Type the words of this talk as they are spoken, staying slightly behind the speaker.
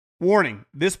Warning,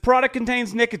 this product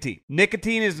contains nicotine.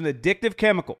 Nicotine is an addictive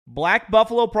chemical. Black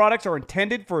Buffalo products are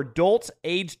intended for adults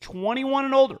aged 21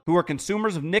 and older who are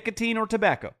consumers of nicotine or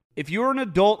tobacco. If you're an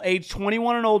adult aged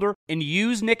 21 and older and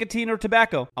use nicotine or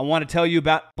tobacco, I want to tell you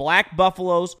about Black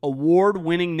Buffalo's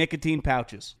award-winning nicotine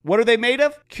pouches. What are they made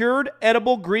of? Cured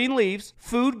edible green leaves,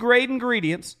 food-grade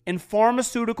ingredients, and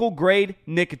pharmaceutical-grade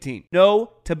nicotine.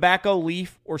 No tobacco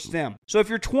leaf or stem. So if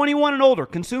you're 21 and older,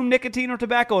 consume nicotine or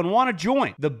tobacco, and want to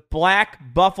join the Black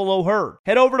Buffalo herd,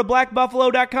 head over to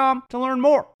blackbuffalo.com to learn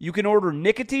more. You can order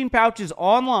nicotine pouches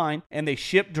online, and they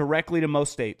ship directly to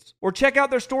most states. Or check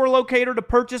out their store locator to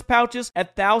purchase pouches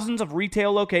at thousands of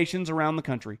retail locations around the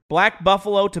country. Black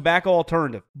Buffalo Tobacco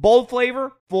Alternative. Bold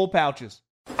flavor, full pouches.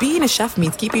 Being a chef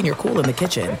means keeping your cool in the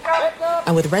kitchen.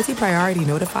 And with Resi Priority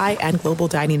Notify and Global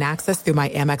Dining Access through my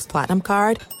Amex Platinum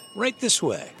card, right this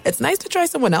way. It's nice to try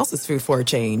someone else's food for a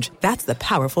change. That's the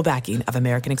powerful backing of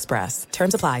American Express.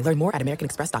 Terms apply. Learn more at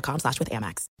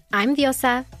americanexpress.com/withAmex. I'm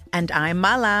Diosa. And I'm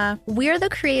Mala. We're the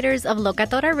creators of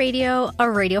Locatora Radio, a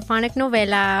radiophonic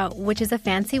novela, which is a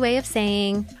fancy way of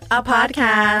saying a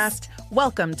podcast.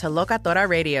 Welcome to Locatora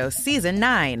Radio Season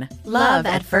 9. Love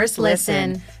at First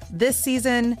Listen. This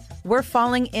season, we're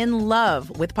falling in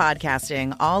love with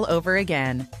podcasting all over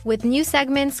again. With new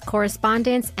segments,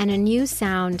 correspondence, and a new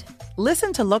sound.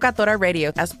 Listen to Locatora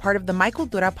Radio as part of the Michael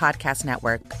Dura Podcast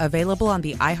Network. Available on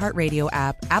the iHeartRadio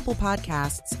app, Apple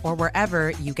Podcasts, or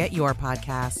wherever you get your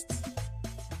podcasts.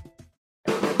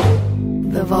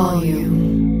 The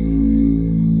volume.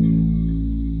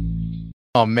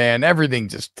 Oh, man, everything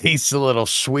just tastes a little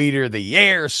sweeter. The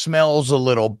air smells a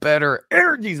little better.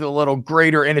 Energy's a little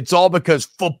greater. And it's all because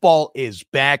football is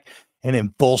back and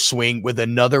in full swing with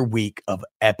another week of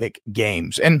epic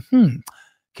games. And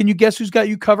can you guess who's got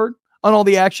you covered on all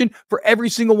the action for every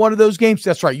single one of those games?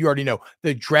 That's right. You already know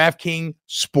the DraftKings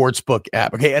Sportsbook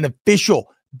app. Okay, an official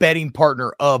betting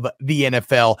partner of the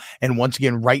NFL. And once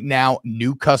again, right now,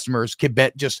 new customers can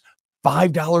bet just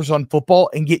 $5 on football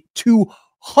and get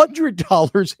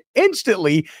 $200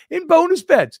 instantly in bonus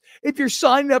bets. If you're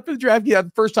signing up for the draft, you have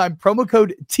the first time promo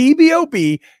code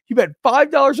TBOB. You bet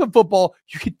 $5 on football,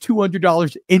 you get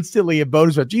 $200 instantly in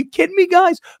bonus bets. Are you kidding me,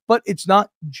 guys? But it's not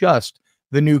just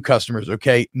the new customers,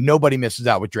 okay? Nobody misses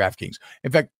out with DraftKings.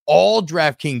 In fact, all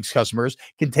DraftKings customers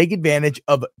can take advantage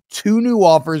of 2 new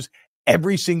offers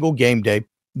every single game day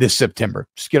this September.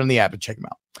 Just get on the app and check them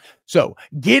out. So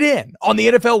get in on the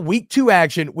NFL Week 2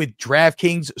 action with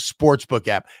DraftKings Sportsbook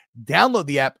app. Download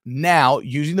the app now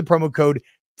using the promo code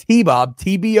TBOB,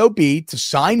 TBOB, to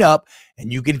sign up,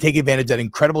 and you can take advantage of that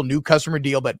incredible new customer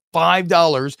deal, bet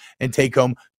 $5 and take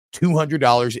home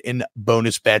 $200 in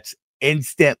bonus bets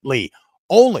instantly.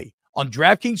 Only on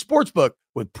DraftKings Sportsbook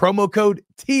with promo code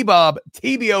TBOB,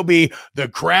 TBOB. The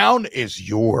crown is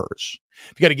yours.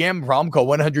 If you got a gambling problem, call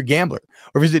 1-800-GAMBLER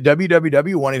or visit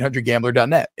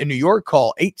www.1800gambler.net. In New York,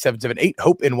 call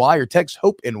 877-8-HOPE-NY or text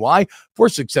HOPE-NY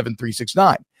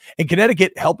 467-369. In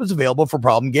Connecticut, help is available for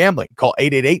problem gambling. Call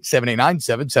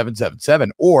 888-789-7777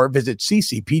 or visit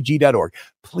ccpg.org.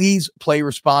 Please play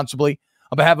responsibly.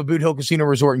 On behalf of Boot Hill Casino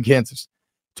Resort in Kansas,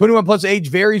 21 plus age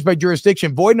varies by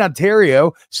jurisdiction. Void in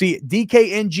Ontario. See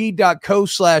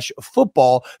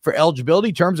dkng.co/football for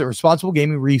eligibility, terms, and responsible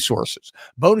gaming resources.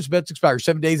 Bonus bets expire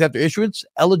 7 days after issuance.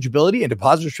 Eligibility and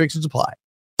deposit restrictions apply.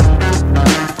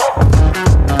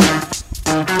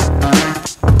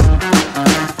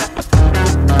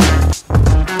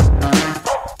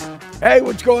 Hey,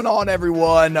 what's going on,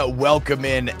 everyone? Welcome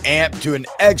in, AMP, to an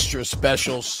extra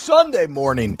special Sunday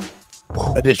morning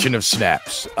edition of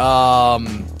Snaps.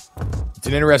 It's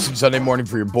an interesting Sunday morning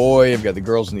for your boy. I've got the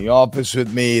girls in the office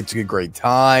with me. It's a great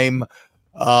time.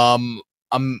 I'm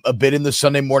a bit in the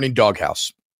Sunday morning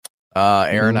doghouse.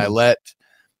 Aaron, I let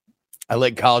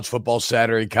college football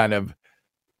Saturday kind of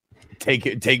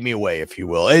take me away, if you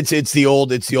will. It's the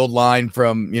old line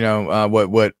from,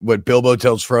 what Bilbo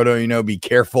tells Frodo, be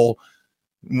careful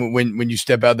when you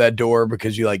step out that door,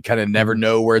 because you kind of never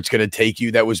know where it's going to take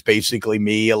you. That was basically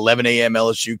me. 11 a.m.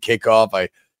 LSU kickoff. I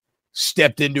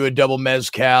stepped into a double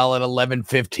mezcal at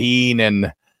 11:15,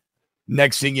 and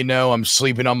next thing you know, I'm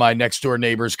sleeping on my next door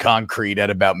neighbor's concrete at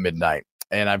about midnight.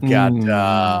 And I've got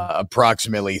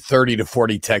approximately 30 to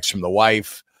 40 texts from the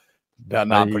wife about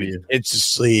not putting kids to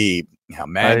sleep, how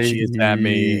mad she is at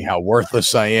me, how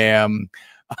worthless I am.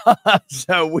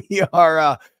 So we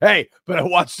are, but I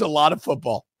watched a lot of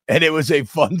football, and it was a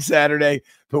fun Saturday,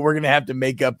 but we're going to have to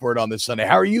make up for it on this Sunday.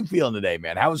 How are you feeling today,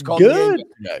 man? How was calling the game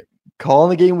yesterday? Calling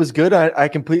the game was good. I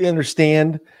completely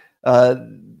understand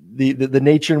the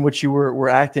nature in which you were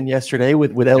acting yesterday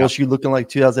with LSU looking like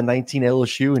 2019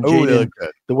 LSU and Jaden,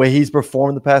 the way he's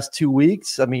performed the past 2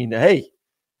 weeks. I mean, hey,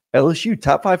 LSU,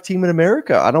 top 5 team in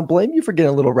America. I don't blame you for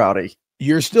getting a little rowdy.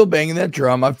 You're still banging that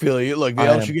drum. I feel you. Look, the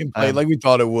LSU game played like we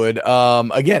thought it would.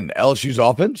 Again, LSU's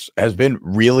offense has been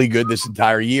really good this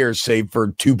entire year, save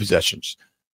for 2 possessions.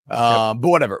 But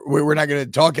whatever. We're not going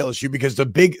to talk LSU because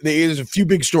there's a few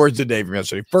big stories today from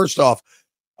yesterday. First off,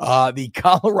 the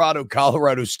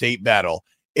Colorado State battle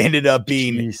ended up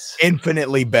being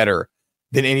infinitely better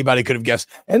than anybody could have guessed.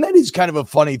 And that is kind of a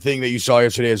funny thing that you saw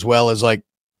yesterday as well, is like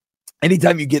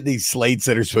anytime you get these slates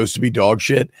that are supposed to be dog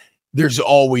shit, there's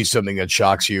always something that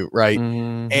shocks you, right?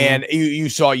 Mm-hmm. And you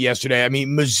saw yesterday, I mean,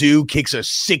 Mizzou kicks a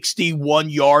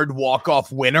 61-yard walk-off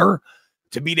winner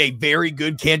to beat a very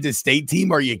good Kansas State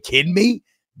team. Are you kidding me?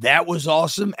 That was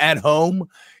awesome. At home,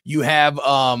 you have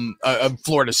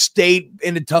Florida State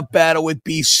in a tough battle with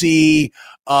BC.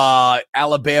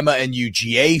 Alabama and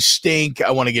UGA stink.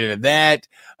 I want to get into that.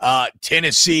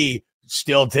 Tennessee,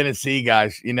 still Tennessee,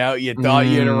 guys. You know, you thought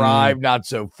you'd arrive, not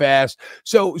so fast.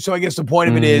 So I guess the point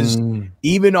of it is,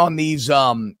 even on these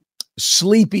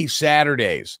sleepy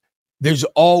Saturdays, there's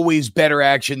always better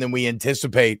action than we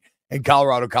anticipate. And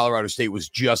Colorado State was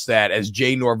just that, as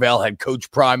Jay Norvell had Coach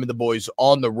Prime and the boys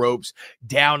on the ropes,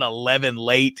 down 11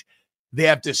 late. They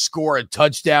have to score a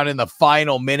touchdown in the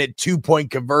final minute,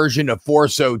 2-point conversion to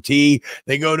force OT.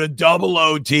 They go to double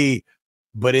OT.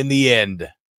 But in the end,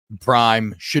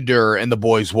 Prime, Shadur, and the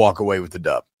boys walk away with the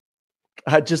dub.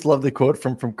 I just love the quote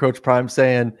from Coach Prime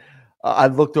saying, I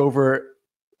looked over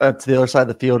to the other side of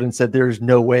the field and said, there's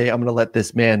no way I'm going to let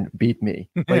this man beat me.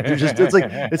 Like, it's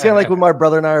kind of like when my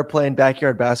brother and I are playing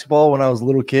backyard basketball when I was a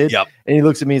little kid. Yep. And he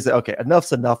looks at me and says, okay,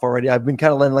 enough's enough already. I've been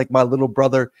kind of letting like my little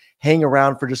brother hang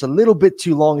around for just a little bit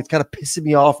too long. It's kind of pissing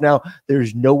me off now.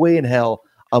 There's no way in hell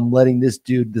I'm letting this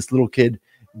little kid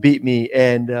beat me.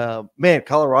 And man,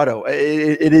 Colorado,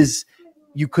 it is,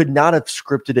 you could not have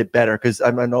scripted it better, because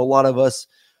I know a lot of us,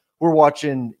 we're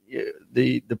watching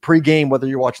the pregame, whether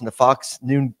you're watching the Fox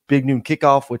big noon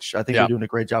kickoff, which I think they're doing a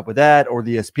great job with that, or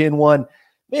the ESPN one.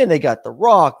 Man, they got The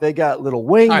Rock, they got Little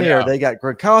Wayne there, they got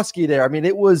Gronkowski there. I mean,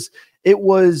 it was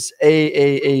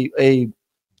a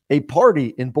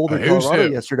party in Boulder, Colorado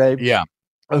yesterday. Yeah,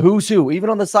 a who's who, even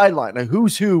on the sideline, a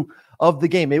who's who of the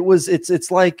game.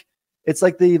 It's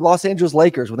like the Los Angeles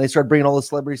Lakers when they started bringing all the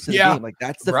celebrities to the game. Like,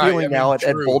 that's the feeling now at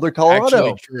Boulder, Colorado.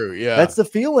 Actually, true, yeah. That's the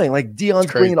feeling. Like,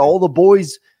 Deion's bringing all the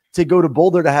boys to go to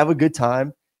Boulder to have a good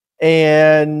time.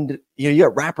 And, you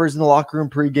got rappers in the locker room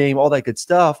pregame, all that good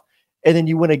stuff. And then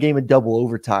you win a game in double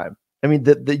overtime. I mean,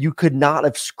 you could not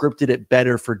have scripted it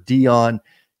better for Deion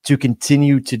to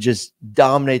continue to just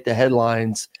dominate the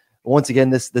headlines once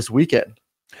again this weekend.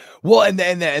 Well, and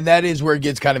that is where it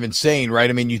gets kind of insane, right?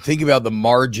 I mean, you think about the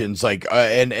margins, like,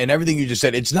 and everything you just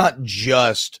said. It's not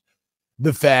just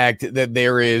the fact that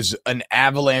there is an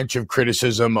avalanche of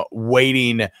criticism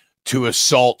waiting to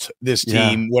assault this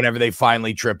team whenever they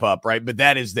finally trip up, right? But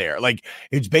that is there. Like,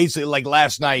 it's basically like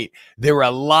last night, there were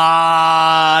a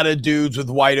lot of dudes with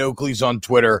white Oakleys on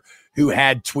Twitter who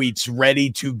had tweets ready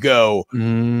to go,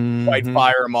 might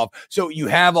fire them off. So you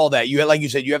have all that. You have, like you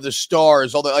said, you have the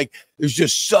stars, all that. Like, there's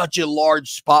just such a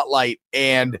large spotlight,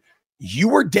 and you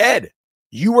were dead.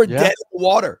 You were dead in the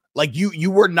water. Like,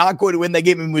 you were not going to win that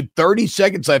game. And with 30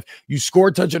 seconds left, you score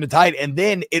a touch on the tide, and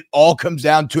then it all comes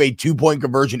down to a 2-point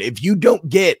conversion. If you don't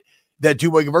get that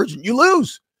 2-point conversion, you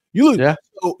lose. You lose. Yeah.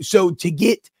 So to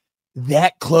get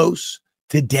that close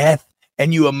to death,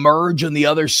 and you emerge on the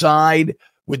other side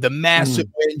with the massive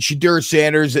win, Shadur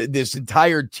Sanders, this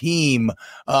entire team,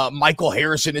 Michael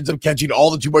Harrison ends up catching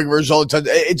all the 2-point conversions all the time.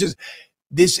 It just,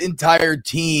 this entire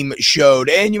team showed,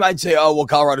 and you might say, oh, well,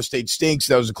 Colorado State stinks.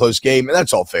 That was a close game. And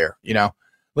that's all fair.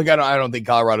 Look, I don't think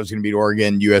Colorado's going to beat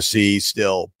Oregon, USC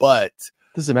still, but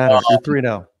doesn't matter. You're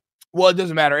 3-0. Well, it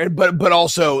doesn't matter. But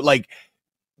also, like,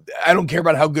 I don't care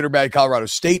about how good or bad Colorado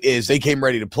State is. They came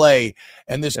ready to play.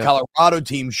 And this Colorado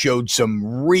team showed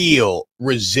some real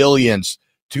resilience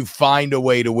to find a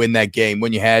way to win that game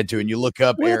when you had to. And you look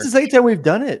up. Well, that's the second time we've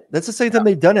done it. That's the second time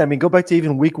they've done it. I mean, go back to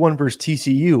even week 1 versus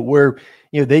TCU, where,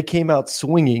 they came out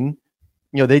swinging.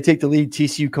 They take the lead.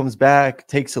 TCU comes back,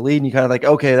 takes the lead, and you kind of like,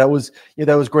 okay, that was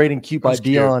great and cute by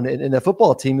Deion and the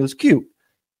football team. It was cute.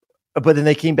 But then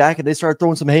they came back and they started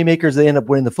throwing some haymakers. They end up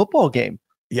winning the football game.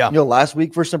 Yeah. Last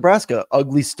week versus Nebraska,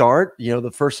 ugly start.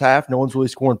 The first half, no one's really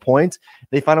scoring points.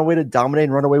 They find a way to dominate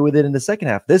and run away with it in the second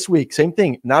half. This week, same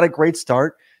thing. Not a great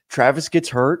start. Travis gets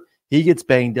hurt. He gets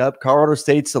banged up. Colorado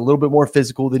State's a little bit more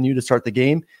physical than you to start the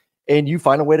game. And you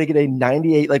find a way to get a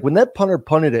 98. Like, when that punter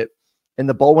punted it and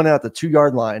the ball went out the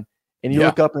 2-yard line and you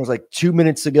look up and there's like 2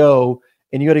 minutes to go,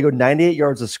 and you got to go 98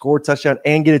 yards to score a touchdown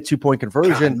and get a 2-point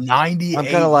conversion. God, 98 I'm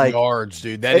kind of like, yards,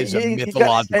 dude. That is a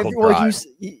mythological drive.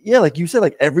 Like you said,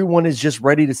 like everyone is just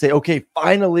ready to say, okay,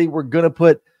 finally we're going to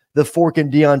put the fork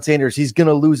in Deion Sanders. He's going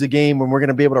to lose a game, and we're going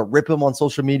to be able to rip him on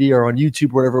social media or on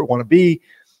YouTube, whatever it want to be.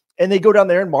 And they go down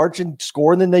there and march and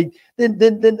score. And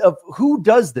then who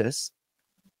does this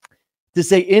to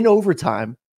say in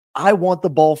overtime, I want the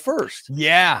ball first?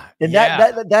 Yeah. And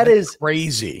that is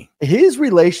crazy. His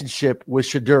relationship with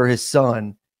Shedeur, his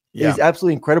son, is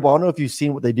absolutely incredible. I don't know if you've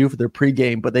seen what they do for their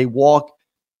pregame, but they walk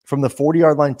from the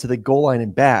 40-yard line to the goal line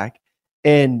and back.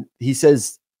 And he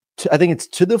says, I think it's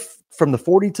from the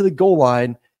 40 to the goal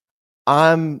line,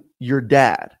 I'm your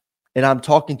dad. And I'm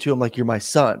talking to him like you're my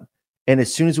son. And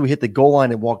as soon as we hit the goal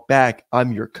line and walk back,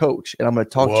 I'm your coach, and I'm going to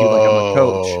talk to you like I'm a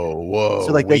coach. Whoa,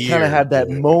 so like they kind of have that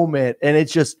moment, and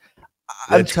it's just,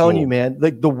 I'm telling you, man,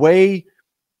 like the way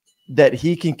that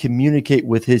he can communicate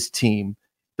with his team,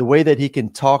 the way that he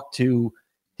can talk to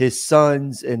his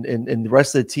sons and the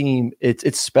rest of the team,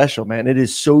 it's special, man. It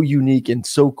is so unique and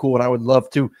so cool, and I would love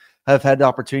to have had the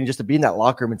opportunity just to be in that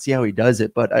locker room and see how he does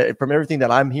it. But from everything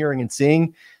that I'm hearing and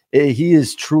seeing, he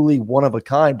is truly one of a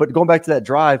kind. But going back to that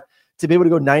drive, to be able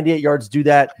to go 98 yards, do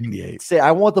that, say,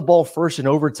 I want the ball first in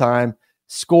overtime,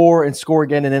 score and score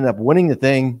again, and end up winning the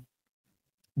thing.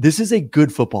 This is a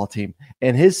good football team.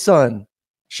 And his son,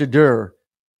 Shedeur,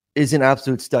 is an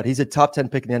absolute stud. He's a top 10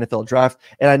 pick in the NFL draft.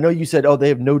 And I know you said, oh, they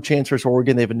have no chance for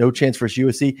Oregon. They have no chance for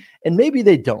USC. And maybe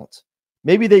they don't.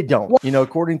 Maybe they don't. You know,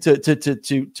 according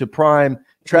to Prime,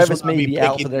 Travis may be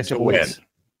out for the next couple weeks.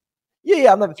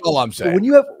 Yeah. That's all I'm saying.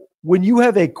 When you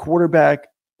have a quarterback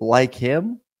like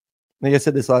him, like I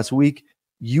said this last week,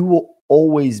 you will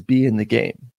always be in the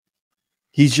game.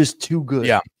 He's just too good.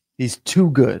 Yeah. He's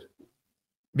too good.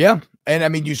 Yeah. And I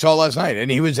mean, you saw last night, and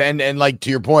he was, and like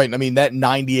to your point, I mean, that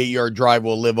 98-yard drive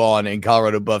will live on in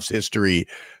Colorado Buffs history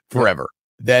forever.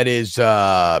 That is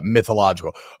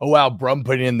mythological. Oh, wow. Brum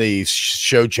put in the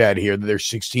show chat here that they're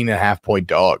 16.5-point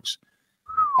dogs.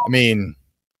 I mean,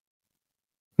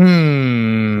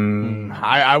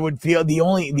 I would feel the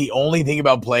only thing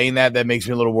about playing that makes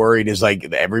me a little worried is like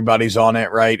everybody's on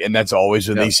it, right? And that's always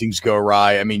when these things go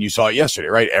awry. I mean, you saw it yesterday,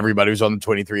 right? Everybody was on the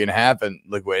 23.5, and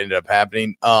look what ended up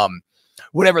happening.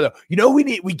 Whatever though, you know,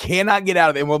 we cannot get out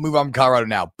of it, and we'll move on to Colorado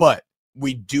now, but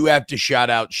we do have to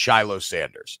shout out Shiloh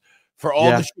Sanders for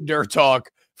all the Shedeur talk.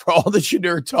 For all the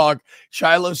Shedeur talk,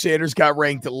 Shiloh Sanders got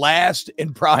ranked last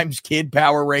in Prime's Kid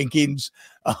Power rankings.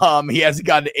 He hasn't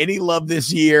gotten any love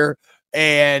this year,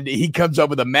 and he comes up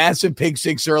with a massive pick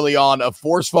six early on, a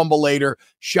forced fumble later.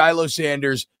 Shiloh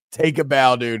Sanders, take a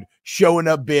bow, dude. Showing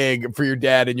up big for your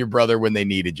dad and your brother when they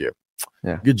needed you.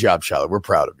 Yeah, good job, Shiloh. We're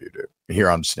proud of you, dude.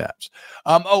 Here on Snaps.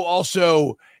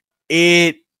 Also,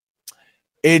 it's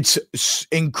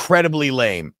incredibly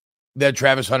lame that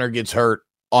Travis Hunter gets hurt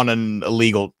on an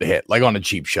illegal hit, like on a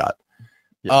cheap shot.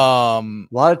 Yeah. A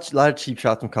lot of cheap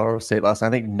shots from Colorado State last night.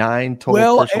 I think 9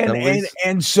 total personal penalties.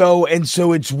 And so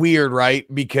it's weird, right?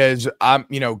 Because I'm,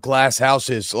 Glass House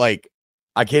is like,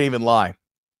 I can't even lie.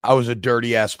 I was a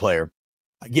dirty ass player.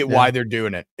 I get why they're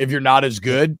doing it. If you're not as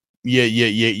good,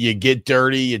 you get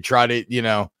dirty. You try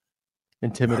to,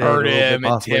 intimidate, hurt him,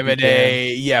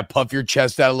 intimidate. Puff your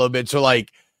chest out a little bit. So like,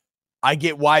 I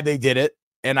get why they did it.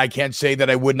 And I can't say that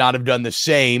I would not have done the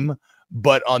same,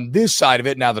 but on this side of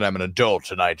it, now that I'm an adult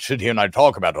and I sit here and I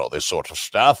talk about all this sort of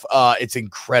stuff, it's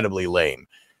incredibly lame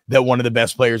that one of the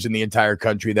best players in the entire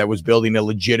country that was building a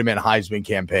legitimate Heisman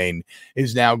campaign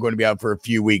is now going to be out for a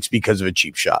few weeks because of a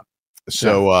cheap shot.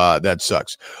 So that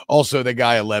sucks. Also, the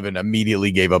guy 11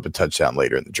 immediately gave up a touchdown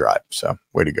later in the drive. So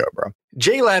way to go, bro.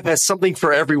 JLab has something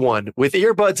for everyone with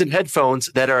earbuds and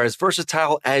headphones that are as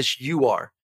versatile as you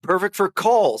are. Perfect for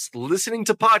calls, listening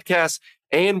to podcasts,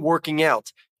 and working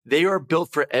out. They are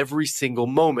built for every single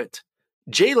moment.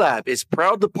 JLab is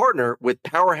proud to partner with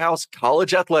Powerhouse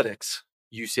College Athletics,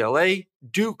 UCLA,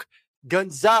 Duke,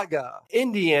 Gonzaga,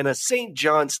 Indiana, St.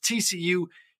 John's, TCU,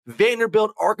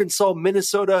 Vanderbilt, Arkansas,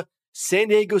 Minnesota, San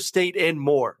Diego State, and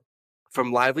more.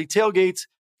 From lively tailgates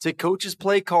to coaches'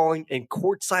 play calling and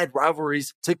courtside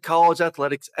rivalries to college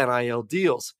athletics NIL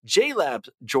deals, JLab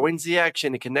joins the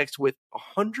action and connects with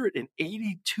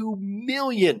 182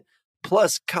 million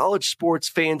plus college sports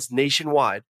fans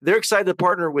nationwide. They're excited to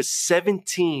partner with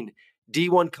 17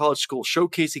 D1 college schools,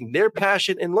 showcasing their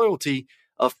passion and loyalty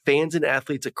of fans and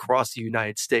athletes across the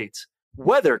United States.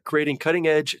 Whether creating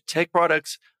cutting-edge tech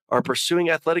products or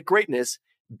pursuing athletic greatness,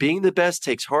 being the best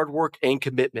takes hard work and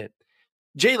commitment.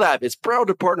 JLab is proud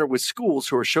to partner with schools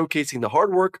who are showcasing the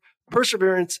hard work,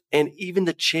 perseverance, and even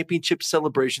the championship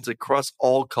celebrations across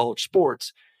all college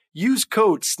sports. Use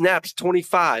code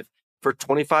SNAPS25 for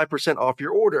 25% off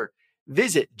your order.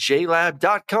 Visit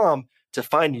JLab.com to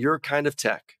find your kind of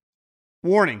tech.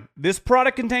 Warning, this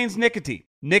product contains nicotine.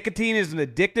 Nicotine is an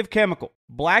addictive chemical.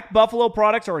 Black Buffalo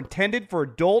products are intended for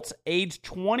adults aged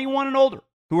 21 and older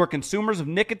who are consumers of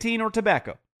nicotine or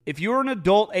tobacco. If you're an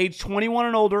adult aged 21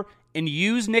 and older and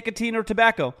use nicotine or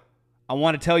tobacco, I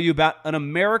want to tell you about an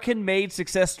American-made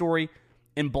success story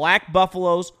in Black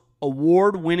Buffalo's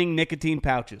award-winning nicotine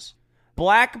pouches.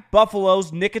 Black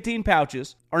Buffalo's nicotine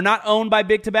pouches are not owned by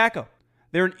Big Tobacco.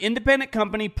 They're an independent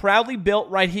company proudly built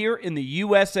right here in the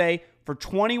USA for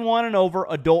 21 and over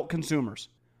adult consumers.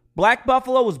 Black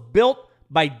Buffalo was built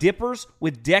by dippers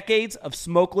with decades of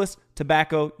smokeless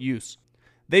tobacco use.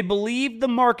 They believed the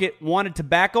market wanted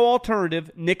tobacco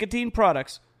alternative nicotine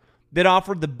products that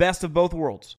offered the best of both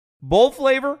worlds. Bold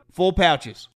flavor, full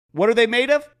pouches. What are they made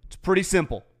of? It's pretty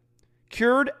simple.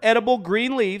 Cured edible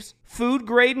green leaves,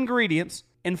 food-grade ingredients,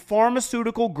 and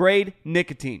pharmaceutical-grade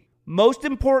nicotine. Most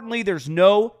importantly, there's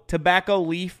no tobacco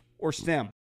leaf or stem.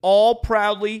 All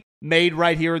proudly made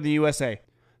right here in the USA.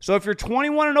 So if you're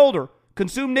 21 and older,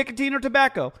 consume nicotine or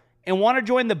tobacco, and want to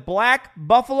join the Black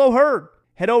Buffalo herd,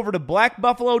 head over to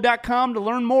blackbuffalo.com to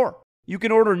learn more. You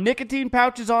can order nicotine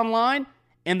pouches online,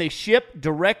 and they ship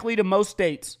directly to most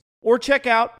states. Or check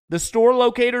out the store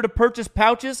locator to purchase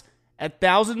pouches at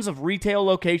thousands of retail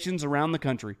locations around the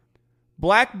country.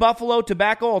 Black Buffalo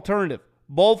Tobacco Alternative.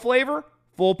 Bold flavor,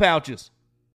 full pouches.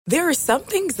 There are some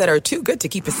things that are too good to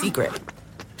keep a secret.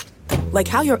 Like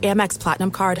how your Amex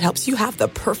Platinum card helps you have the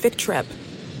perfect trip.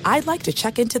 I'd like to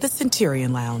check into the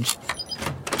Centurion Lounge.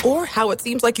 Or how it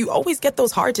seems like you always get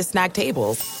those hard-to-snag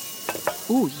tables.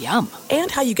 Ooh, yum.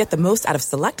 And how you get the most out of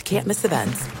select can't-miss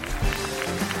events.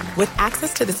 With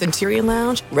access to the Centurion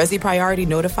Lounge, Resi Priority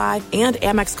Notified, and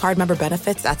Amex card member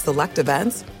benefits at select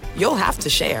events, you'll have to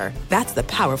share. That's the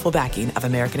powerful backing of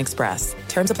American Express.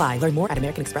 Terms apply. Learn more at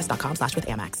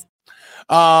americanexpress.com/withAmex.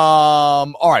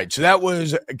 All right. So that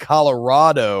was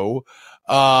Colorado.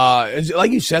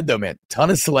 Like you said, though, man, ton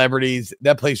of celebrities.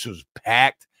 That place was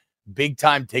packed. Big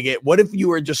time ticket. What if you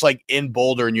were just like in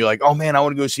Boulder and you're like, oh man, I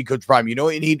want to go see Coach Prime. You know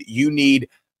what you need? You need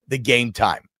the Game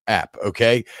Time app.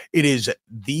 Okay. It is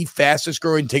the fastest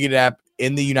growing ticket app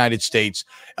in the United States.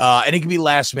 And it can be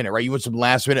last minute, right? You want some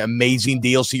last minute amazing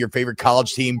deals to your favorite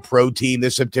college team, pro team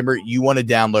this September. You want to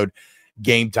download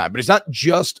Game Time, but it's not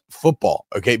just football.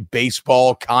 Okay.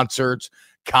 Baseball, concerts,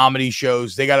 comedy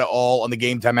shows. They got it all on the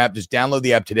Game Time app. Just download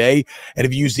the app today. And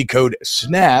if you use the code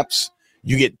SNAPS,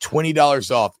 you get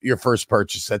 $20 off your first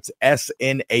purchase. That's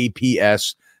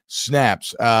SNAPS,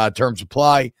 SNAPS. Terms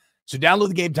apply. So download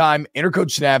the Game Time, enter code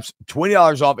SNAPS,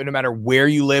 $20 off, and no matter where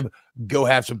you live, go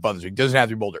have some fun this week. Doesn't have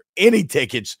to be Boulder. Any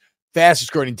tickets,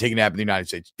 fastest growing ticket app in the United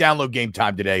States. Download Game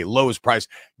Time today. Lowest price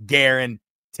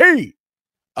guarantee.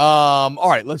 All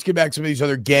right, let's get back to some of these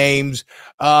other games.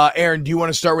 Aaron, do you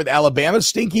want to start with Alabama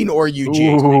stinking or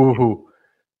UGA stinking?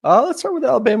 Let's start with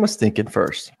Alabama stinking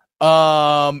first.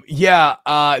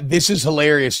 This is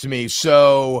hilarious to me.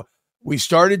 So we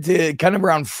started to kind of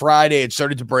around Friday, it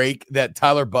started to break that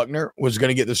Tyler Buckner was going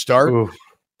to get the start. Ooh.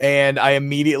 And I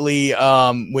immediately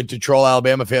went to troll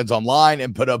Alabama fans online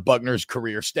and put up Buckner's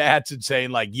career stats and saying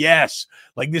like, yes,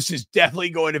 like this is definitely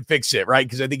going to fix it, right?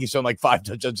 Because I think he's thrown like 5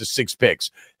 touchdowns to 6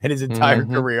 picks in his entire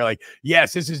career. Like,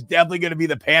 yes, this is definitely going to be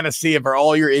the panacea for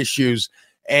all your issues.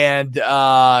 And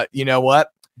you know what?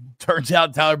 Turns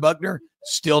out Tyler Buckner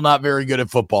still not very good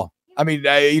at football. I mean,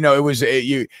 it was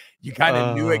you kind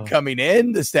of knew it coming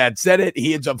in. The stats said it.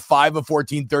 He ends up 5 of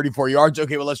 14, 34 yards.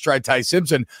 Okay, well, let's try Ty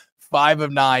Simpson. 5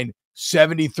 of 9,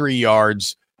 73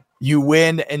 yards. You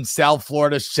win in South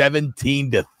Florida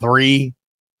 17-3.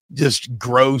 Just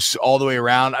gross all the way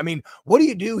around. I mean, what do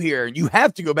you do here? You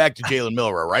have to go back to Jalen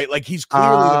Milroe, right? Like he's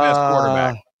clearly the best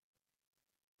quarterback.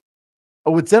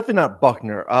 Oh, it's definitely not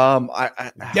Buckner.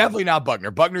 Definitely not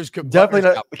Buckner. Buckner's definitely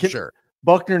not for sure.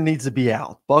 Buckner needs to be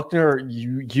out. Buckner,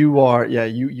 you are,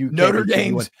 you.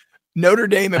 Notre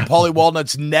Dame and Paulie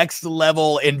Walnut's next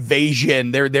level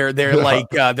invasion. They're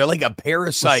like a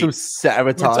parasite. So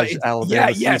sabotage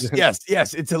Alabama.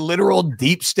 Yes. It's a literal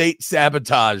deep state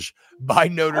sabotage by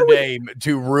Notre Dame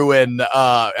to ruin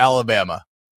Alabama.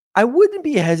 I wouldn't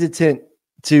be hesitant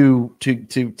to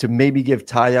maybe give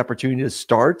Ty the opportunity to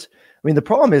start. I mean, the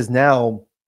problem is now,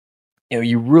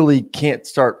 you really can't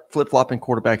start flip-flopping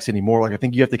quarterbacks anymore. Like I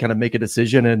think you have to kind of make a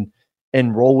decision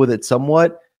and roll with it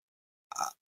somewhat.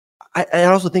 I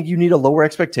also think you need to lower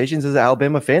expectations as an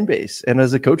Alabama fan base and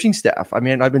as a coaching staff. I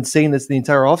mean, I've been saying this the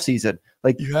entire offseason.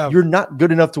 Like, you're not good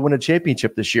enough to win a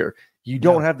championship this year. You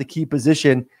don't have the key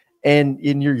position, and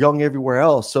you're young everywhere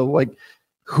else. So, like,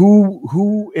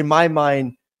 who in my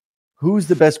mind who's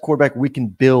the best quarterback we can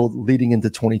build leading into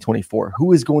 2024?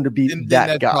 Who is going to be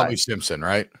that guy? Probably Simpson,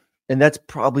 right? And that's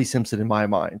probably Simpson in my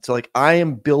mind. So like I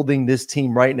am building this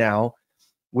team right now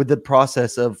with the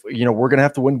process of, we're going to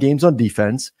have to win games on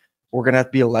defense. We're going to have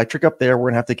to be electric up there. We're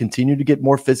going to have to continue to get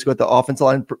more physical at the offensive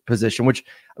line position, which,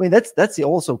 I mean, that's the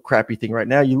also crappy thing right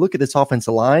now. You look at this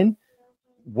offensive line,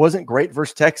 wasn't great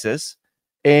versus Texas,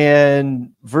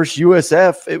 and versus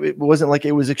USF, it wasn't like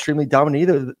it was extremely dominant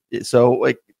either. So,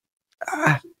 like,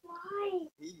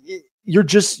 you're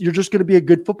just going to be a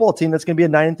good football team that's going to be a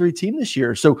 9-3 team this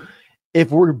year. So,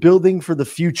 if we're building for the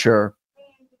future,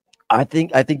 I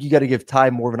think you got to give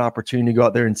Ty more of an opportunity to go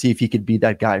out there and see if he could be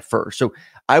that guy first. So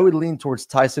I would lean towards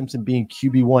Ty Simpson being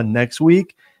QB1 next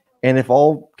week. And if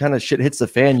all kind of shit hits the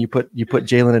fan, you put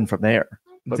Jalen in from there.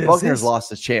 But Buckner's lost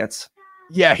his chance.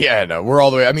 Yeah, no, we're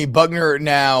all the way. I mean, Buckner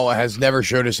now has never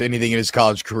showed us anything in his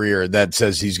college career that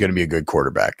says he's going to be a good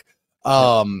quarterback.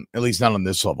 At least not on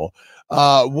this level.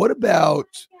 What about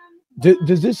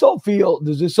does this all feel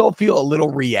a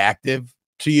little reactive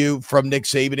to you from Nick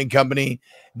Saban and company?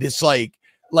 This I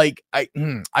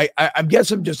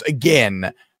guess I'm just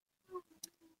again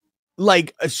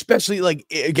especially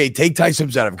take Ty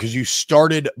Simpson out of it because you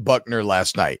started Buckner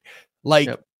last night.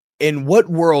 In what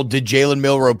world did Jalen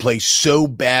Milroe play so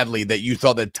badly that you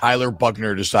thought that Tyler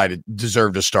Buckner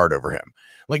deserved to start over him?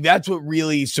 Like that's what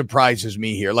really surprises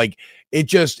me here. Like it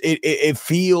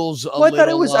feels a little.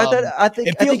 I think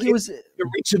it was a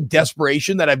reach of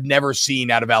desperation that I've never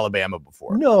seen out of Alabama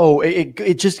before. No,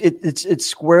 it's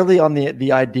squarely on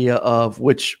the idea of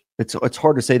which it's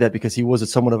hard to say that because he was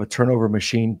somewhat of a turnover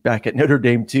machine back at Notre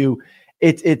Dame too.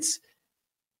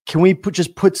 Can we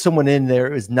put someone in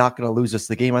there who's not going to lose us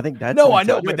the game? I think that's I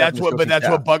know, but that's what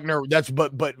Buckner.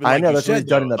 But I know that's what he's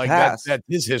done in the past. That's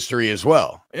his history as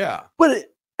well. Yeah, but.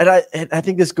 And I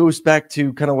think this goes back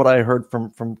to kind of what I heard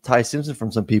from Ty Simpson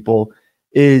from some people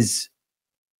is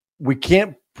we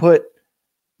can't put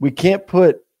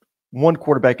one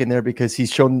quarterback in there because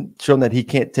he's shown that he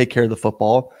can't take care of the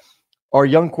football. Our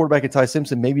young quarterback at Ty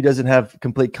Simpson maybe doesn't have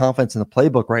complete confidence in the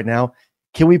playbook right now.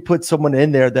 Can we put someone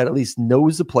in there that at least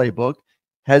knows the playbook,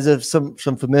 has some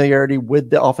familiarity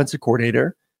with the offensive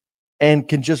coordinator, and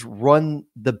can just run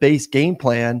the base game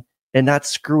plan and not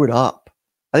screw it up?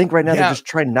 I think right now they're just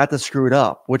trying not to screw it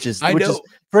up, which is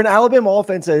for an Alabama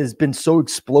offense that has been so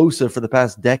explosive for the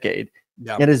past decade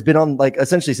and has been on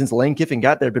essentially since Lane Kiffin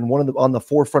got there, been one of on the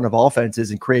forefront of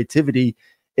offenses and creativity.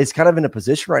 Is kind of in a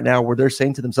position right now where they're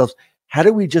saying to themselves, "How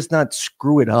do we just not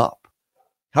screw it up?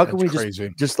 How can we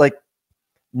just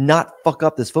not fuck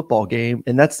up this football game?"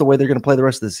 And that's the way they're going to play the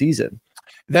rest of the season.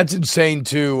 That's insane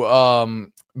too,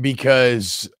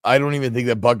 because I don't even think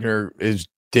that Buckner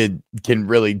can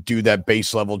really do that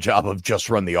base level job of just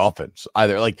run the offense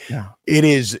either. It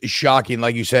is shocking.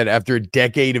 Like you said, after a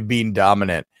decade of being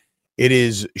dominant, it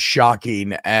is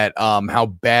shocking at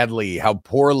how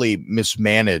poorly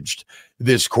mismanaged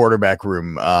this quarterback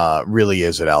room really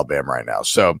is at Alabama right now.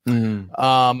 So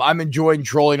I'm enjoying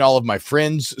trolling all of my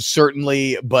friends,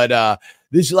 certainly, but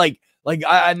this is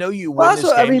I know you win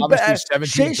this game,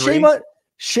 obviously 17-3.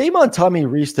 Shame on Tommy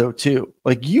Rees, though, too.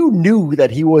 Like, you knew that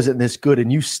he wasn't this good,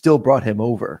 and you still brought him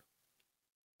over.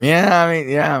 Yeah,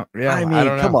 I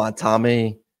mean, come on,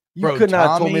 Tommy. You could not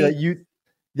have told me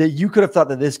that you could have thought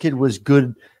that this kid was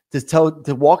good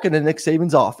to walk into Nick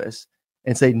Saban's office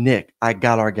and say, "Nick, I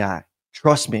got our guy.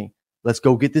 Trust me. Let's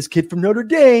go get this kid from Notre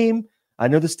Dame. I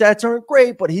know the stats aren't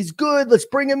great, but he's good. Let's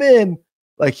bring him in."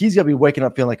 Like, he's going to be waking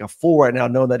up feeling like a fool right now,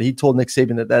 knowing that he told Nick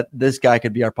Saban that this guy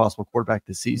could be our possible quarterback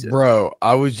this season. Bro,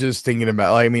 I was just thinking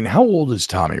about, how old is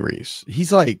Tommy Rees?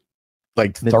 He's like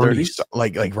 30,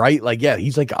 right?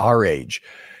 He's like our age.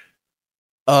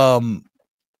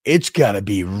 It's got to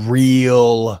be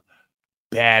real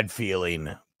bad feeling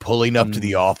pulling up to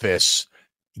the office,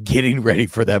 getting ready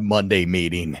for that Monday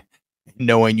meeting,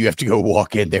 knowing you have to go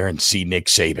walk in there and see Nick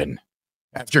Saban.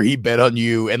 After he bet on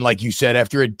you, and like you said,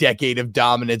 after a decade of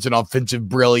dominance and offensive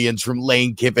brilliance from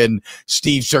Lane Kiffin,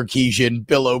 Steve Sarkisian,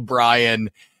 Bill O'Brien,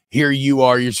 here you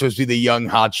are, you're supposed to be the young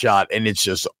hotshot, and it's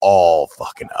just all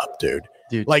fucking up, dude.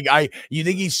 You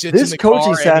think he sits this in the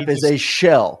coaching staff is a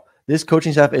shell. This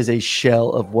coaching staff is a shell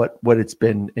of what it's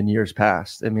been in years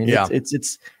past. I mean,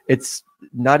 it's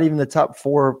not even the top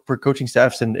 4 for coaching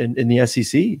staffs in the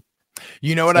SEC.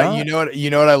 You know what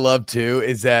I love too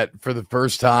is that for the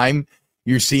first time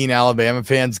you're seeing Alabama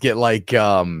fans get I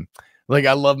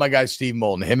love my guy Steve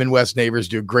Moulton. Him and Wes Neighbors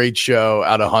do a great show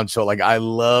out of Huntsville. I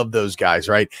love those guys,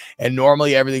 right? And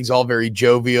normally everything's all very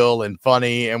jovial and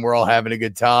funny, and we're all having a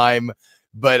good time.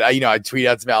 But I tweet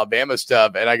out some Alabama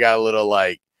stuff, and I got a little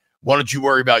why don't you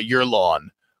worry about your lawn?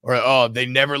 Or, oh, they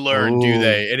never learn, do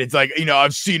they? And it's like,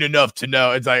 I've seen enough to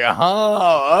know. It's like,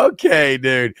 oh, okay,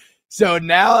 dude. So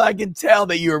now I can tell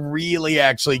that you're really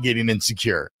actually getting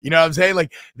insecure. You know what I'm saying?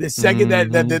 Like the second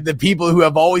that the people who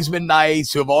have always been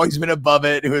nice, who have always been above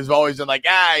it, who have always been like,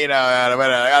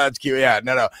 that's cute. Yeah,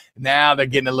 no. Now they're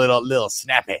getting a little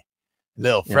snappy, a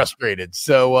little frustrated.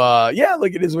 So,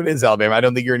 look, it is what it is, Alabama. I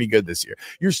don't think you're any good this year.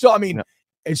 You're still,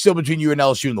 it's still between you and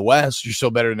LSU in the West. You're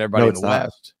still better than everybody in the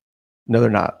West. No, they're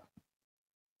not.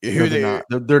 Who they're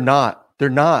not. They're not. They're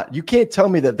not. You can't tell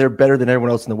me that they're better than everyone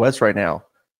else in the West right now.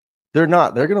 They're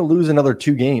not. They're going to lose another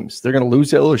 2 games. They're going to lose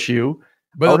to LSU.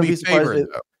 But they'll be favored.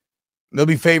 They'll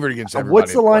be favored against everybody.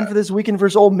 What's the line for this weekend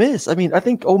versus Ole Miss? I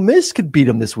think Ole Miss could beat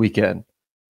them this weekend.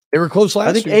 They were close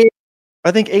last week.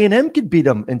 I think A&M could beat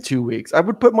them in 2 weeks. I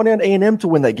would put money on A&M to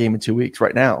win that game in 2 weeks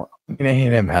right now.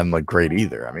 A&M hadn't looked great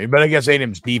either. But I guess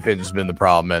A&M's defense has been the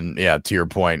problem. And to your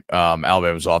point,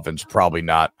 Alabama's offense probably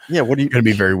not. Yeah, what are you going to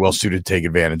be very well suited to take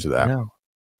advantage of that? No.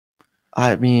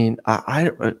 I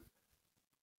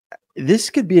this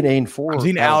could be an 8-4. I've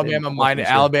seen Alabama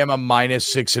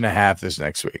minus 6.5 this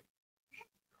next week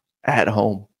at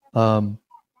home.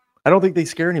 I don't think they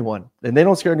scare anyone, and they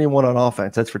don't scare anyone on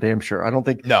offense. That's for damn sure. I don't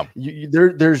think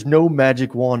there's no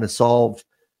magic wand to solve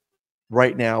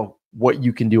right now what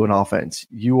you can do in offense.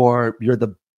 You're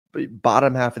the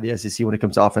bottom half of the SEC when it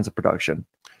comes to offensive production,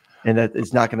 and that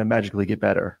it's not going to magically get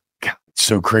better. God, it's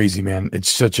so crazy, man.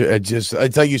 It's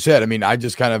like you said. I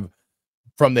just kind of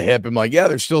from the hip, I'm like, yeah,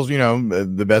 they're still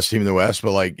the best team in the West,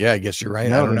 but like, yeah, I guess you're right.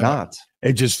 No, I don't know. Not.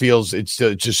 It just feels it's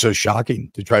just so shocking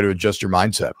to try to adjust your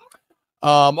mindset.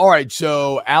 All right,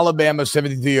 so Alabama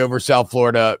 73 over South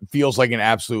Florida feels like an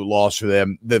absolute loss for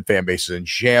them. The fan base is in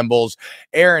shambles.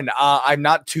 Aaron, I'm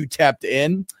not too tapped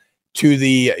in to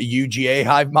the UGA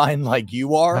hive mind like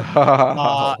you are.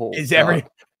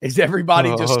 Is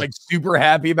everybody just like super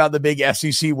happy about the big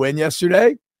SEC win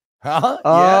yesterday? Huh?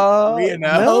 Yeah,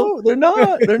 no, they're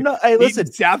not. They're not. Hey,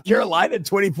 listen, South Carolina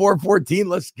 24-14.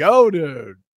 Let's go,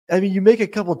 dude. You make a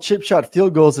couple chip shot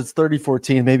field goals, it's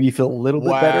 30-14. Maybe you feel a little bit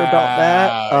better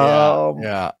about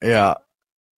that. Yeah.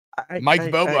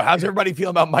 Mike Bobo. How's everybody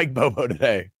feel about Mike Bobo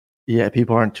today? Yeah,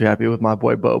 people aren't too happy with my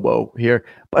boy Bobo here.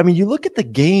 But you look at the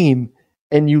game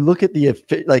and you look at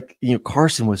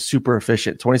Carson was super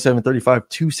efficient. 27-35,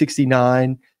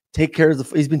 269.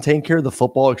 He's been taking care of the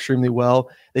football extremely well.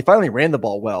 They finally ran the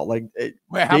ball well.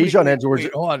 Deion Edwards.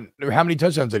 Hold on. How many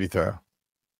touchdowns did he throw?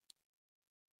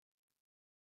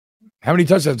 How many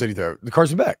touchdowns did he throw? The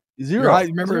Carson Beck. 0.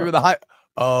 Remember the high?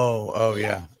 Oh,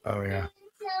 yeah.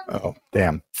 Oh,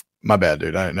 damn. My bad,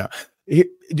 dude. I didn't know.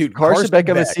 Dude, Carson Beck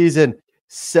on the season,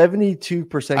 72%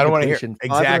 completion. I don't want to hear exactly.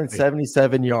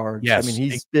 577 yards. Yes,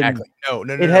 he's exactly. been.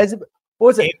 No. It hasn't. What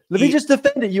was it? Let me just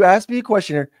defend it. You asked me a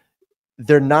question here.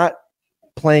 They're not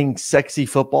playing sexy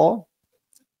football.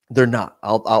 They're not.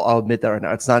 I'll admit that right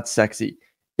now. It's not sexy.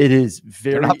 It is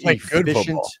very They're not playing efficient. Good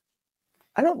football.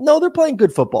 I don't know. They're playing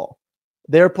good football.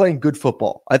 They're playing good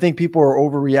football. I think people are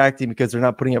overreacting because they're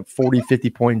not putting up 40, 50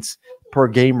 points per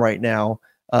game right now.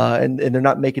 And they're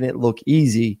not making it look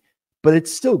easy, but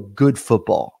it's still good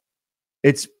football.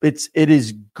 It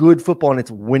is good football and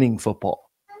it's winning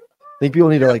football. I think people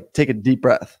need to take a deep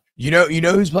breath. You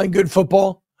know who's playing good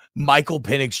football? Michael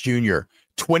Penix Jr.,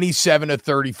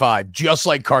 27-35, just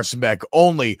like Carson Beck,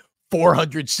 only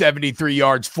 473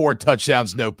 yards, 4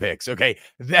 touchdowns, no picks. Okay,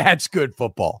 that's good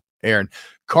football, Aaron.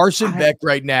 Carson Beck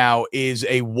right now is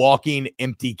a walking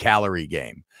empty calorie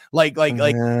game. Like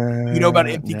about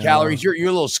empty calories. You're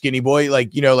a little skinny boy,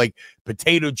 like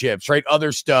potato chips, right?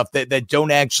 Other stuff that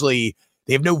don't actually,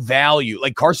 they have no value.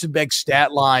 Like Carson Beck's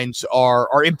stat lines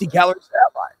are empty calorie stat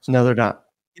lines. No, they're not.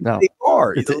 No, they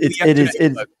are. It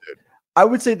is. I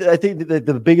would say that I think that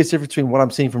the biggest difference between what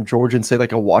I'm seeing from Georgia and say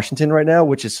like a Washington right now,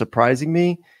 which is surprising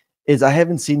me, is I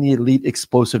haven't seen the elite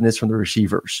explosiveness from the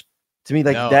receivers. To me,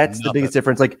 that's the biggest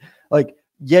difference.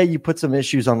 Yeah, you put some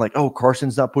issues on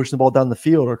Carson's not pushing the ball down the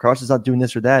field or Carson's not doing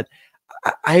this or that.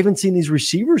 I haven't seen these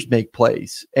receivers make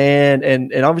plays.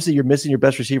 And obviously you're missing your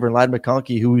best receiver in Ladd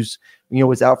McConkey, who's,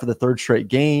 was out for the 3rd straight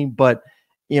game. But,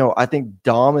 I think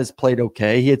Dom has played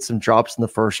okay. He had some drops in the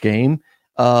first game.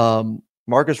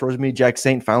 Marcus Rosemary, Jack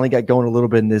Saint finally got going a little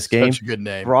bit in this game. Such a good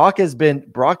name. Brock has been,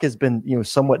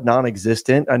 somewhat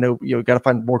non-existent. I know, got to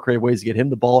find more creative ways to get him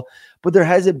the ball, but there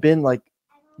hasn't been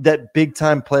that big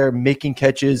time player making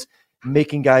catches,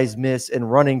 making guys miss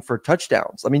and running for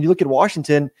touchdowns. You look at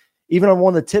Washington, even on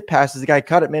one of the tip passes, the guy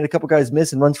caught it, made a couple guys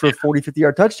miss and runs for a 40, 50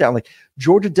 yard touchdown.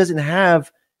 Georgia doesn't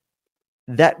have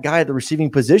that guy at the receiving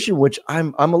position, which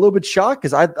I'm a little bit shocked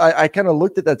because I kind of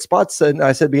looked at that spot and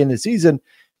I said beginning of the season,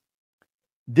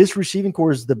 this receiving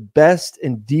core is the best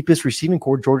and deepest receiving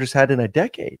core Georgia's had in a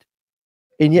decade.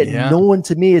 And yet no one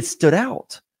to me has stood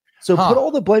out. So put all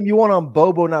the blame you want on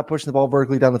Bobo not pushing the ball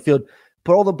vertically down the field.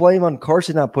 Put all the blame on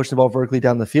Carson not pushing the ball vertically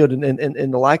down the field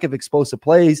and the lack of explosive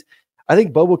plays. I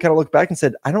think Bobo kind of looked back and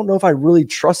said, I don't know if I really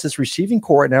trust this receiving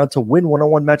core right now to win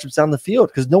one-on-one matchups down the field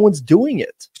because no one's doing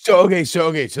it. So that's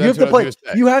you have to play.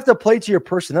 You have to play to your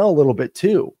personnel a little bit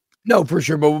too. No, for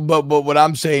sure. But what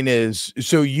I'm saying is,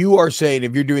 so you are saying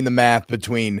if you're doing the math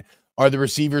between are the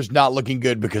receivers not looking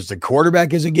good because the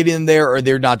quarterback isn't getting in there, or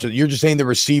they're not? You're just saying the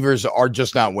receivers are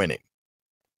just not winning.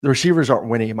 The receivers aren't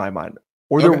winning in my mind,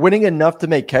 or they're winning enough to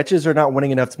make catches, or not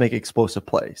winning enough to make explosive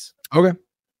plays. Okay.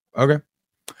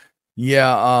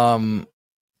 Yeah.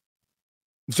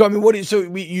 So I mean,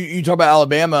 you talk about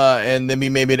Alabama, and then we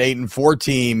maybe an 8-4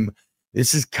 team.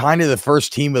 This is kind of the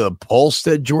first team with a pulse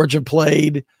that Georgia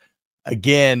played.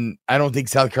 Again, I don't think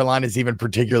South Carolina is even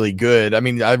particularly good. I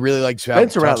mean, I really like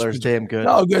Spencer Rattler's damn good.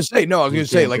 I was going to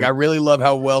say, like, I really love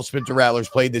how well Spencer Rattler's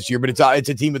played this year, but it's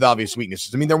a team with obvious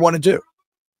weaknesses. I mean, they're 1-2.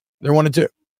 They're 1-2.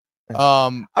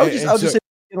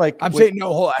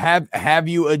 Have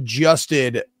you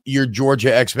adjusted your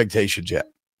Georgia expectations yet?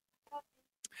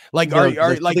 Like, you're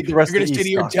going to sit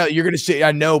here and tell you're going to sit.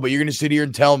 I know, but you're going to sit here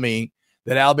and tell me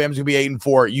that Alabama's going to be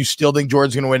 8-4. You still think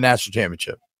Georgia's going to win a national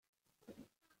championship?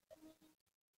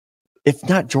 If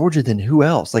not Georgia, then who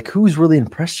else? Like, who's really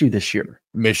impressed you this year?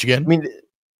 Michigan. I mean,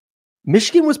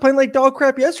 Michigan was playing like dog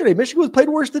crap yesterday. Michigan was played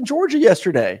worse than Georgia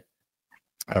yesterday.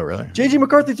 Oh, really? JJ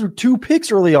McCarthy threw 2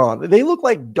 picks early on. They looked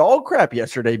like dog crap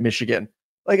yesterday, Michigan.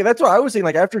 Like, that's what I was saying.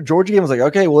 Like, after Georgia game, I was like,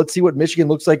 okay, well, let's see what Michigan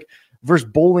looks like versus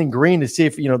Bowling Green to see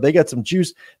if, they got some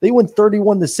juice. They won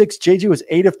 31-6. JJ was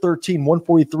 8 of 13,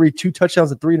 143, 2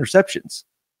 touchdowns and 3 interceptions.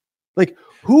 Like,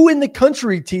 who in the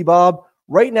country, T-Bob,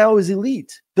 right now is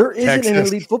elite? There isn't an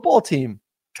elite football team.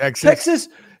 Texas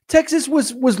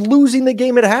was losing the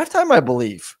game at halftime, I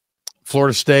believe.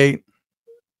 Florida State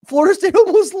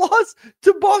almost lost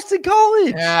to Boston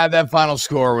College. Yeah, that final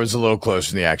score was a little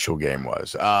closer than the actual game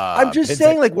was. I'm just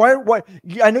saying, like, why?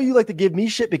 I know you like to give me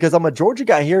shit because I'm a Georgia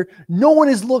guy here. No one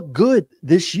has looked good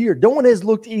this year. No one has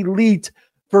looked elite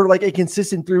for like a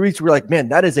consistent 3 weeks. We're like, man,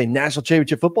 that is a national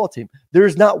championship football team. There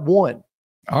is not one.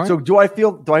 Right. So do I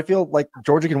feel like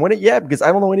Georgia can win it? Yeah, because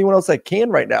I don't know anyone else that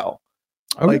can right now.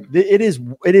 Okay. Like it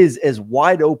is as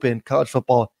wide open college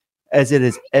football as it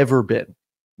has ever been.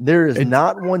 There is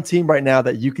not one team right now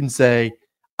that you can say,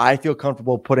 I feel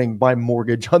comfortable putting my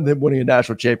mortgage on them winning a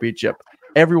national championship.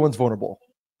 Everyone's vulnerable.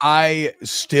 I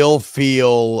still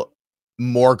feel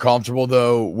more comfortable,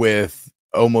 though, with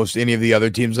almost any of the other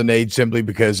teams in age, simply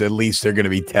because at least they're going to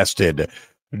be tested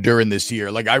during this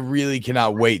year. Like, I really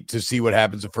cannot wait to see what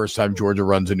happens the first time Georgia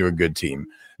runs into a good team.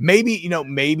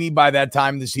 Maybe by that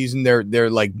time of the season,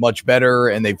 they're like much better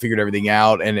and they figured everything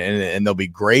out and they'll be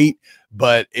great.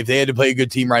 But if they had to play a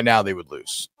good team right now, they would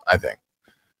lose, I think.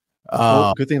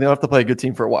 Good thing they don't have to play a good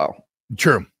team for a while.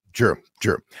 True. And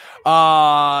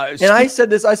I said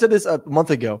this a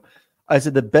month ago. I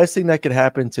said the best thing that could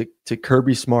happen to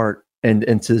Kirby Smart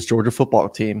and to this Georgia football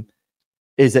team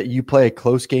is that you play a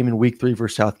close game in week 3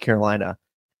 versus South Carolina.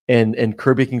 And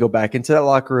Kirby can go back into that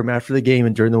locker room after the game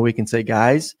and during the week and say,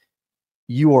 guys,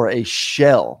 you are a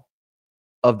shell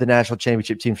of the national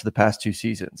championship teams for the past 2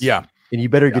 seasons. Yeah. And you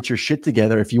better get your shit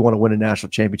together if you want to win a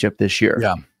national championship this year.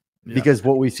 Yeah. Because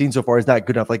what we've seen so far is not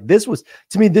good enough. Like, this was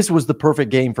the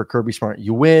perfect game for Kirby Smart.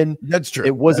 You win. That's true.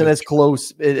 It wasn't as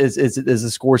close as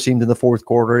the score seemed in the fourth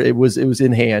quarter. It was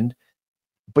in hand.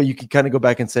 But you can kind of go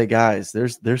back and say, guys,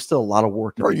 there's still a lot of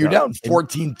work. Bro, you're down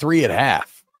 14-3 at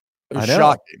half. It was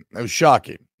shocking. It was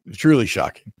shocking. It was truly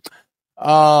shocking.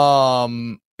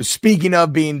 Speaking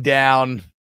of being down,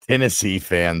 Tennessee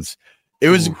fans, it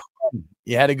was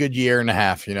you had a good year and a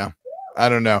half, I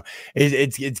don't know.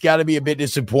 It's got to be a bit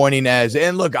disappointing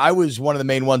and look, I was one of the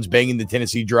main ones banging the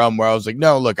Tennessee drum where I was like,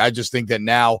 no, look, I just think that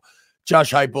now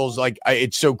Josh Heupel's like,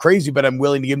 it's so crazy, but I'm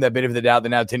willing to give him that benefit of the doubt that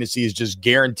now Tennessee is just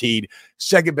guaranteed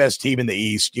second best team in the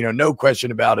East, no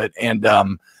question about it. And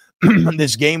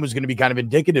this game was going to be kind of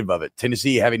indicative of it.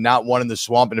 Tennessee, having not won in the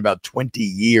Swamp in about 20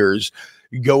 years,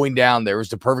 going down there was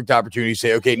the perfect opportunity to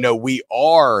say, okay, no, we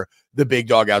are the big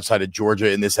dog outside of Georgia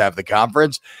in this half of the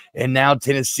conference. And now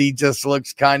Tennessee just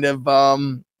looks kind of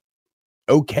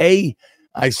okay,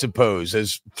 I suppose,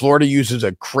 as Florida uses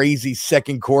a crazy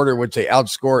second quarter, which they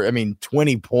outscore,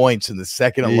 20 points in the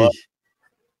second alone.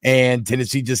 And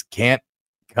Tennessee just can't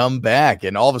come back.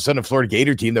 And all of a sudden, a Florida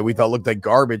Gator team that we thought looked like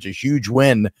garbage, a huge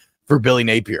win for Billy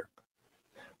Napier.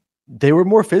 They were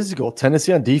more physical.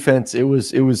 Tennessee on defense, it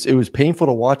was painful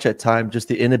to watch at times, just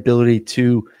the inability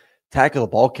to tackle the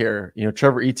ball carrier.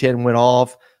 Trevor Etienne went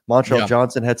off. Montreal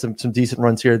Johnson had some decent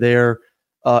runs here or there.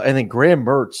 And then Graham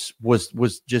Mertz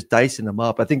was just dicing them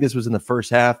up. I think this was in the first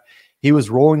half. He was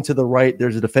rolling to the right.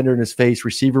 There's a defender in his face.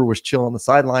 Receiver was chilling on the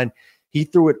sideline. He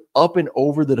threw it up and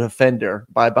over the defender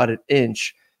by about an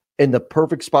inch in the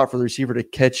perfect spot for the receiver to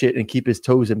catch it and keep his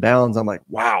toes in bounds. I'm like,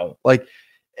 wow.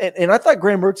 And I thought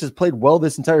Graham Mertz has played well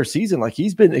this entire season.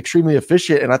 He's been extremely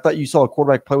efficient, and I thought you saw a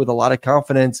quarterback play with a lot of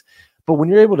confidence. But when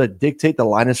you're able to dictate the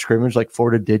line of scrimmage like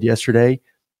Florida did yesterday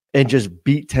and just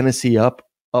beat Tennessee up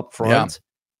front,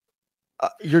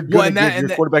 you're going to give your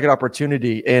quarterback an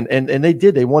opportunity. And they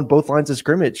did. They won both lines of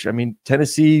scrimmage. I mean,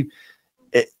 Tennessee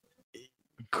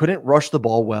couldn't rush the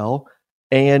ball well,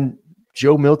 and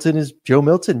Joe Milton is Joe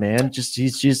Milton, man.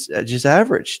 He's just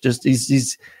average.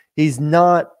 He's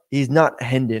not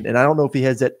Hendon, and I don't know if he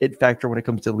has that it factor when it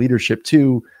comes to leadership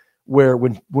too, where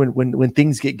when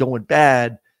things get going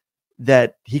bad,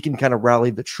 that he can kind of rally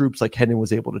the troops like Hendon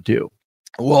was able to do.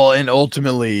 Well, and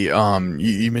ultimately,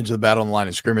 you mentioned the battle on the line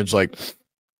of scrimmage.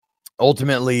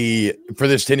 Ultimately, for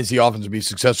this Tennessee offense to be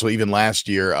successful, even last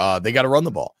year, they got to run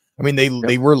the ball. I mean,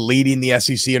 they were leading the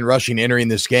SEC in rushing entering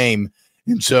this game,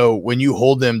 and so when you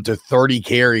hold them to 30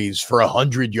 carries for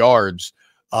 100 yards,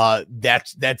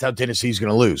 that's how Tennessee's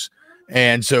going to lose.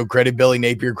 And so, credit Billy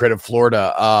Napier, credit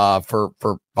Florida for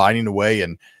finding a way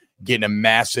and getting a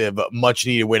massive, much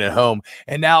needed win at home.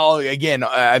 And now, again,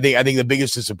 I think the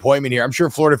biggest disappointment here, I'm sure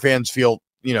Florida fans feel,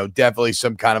 definitely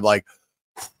some kind of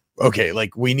okay,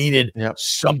 we needed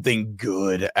something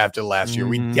good after last year.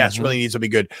 We desperately need something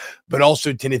good. But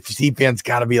also Tennessee fans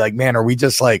got to be man, are we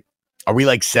just are we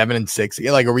 7-6?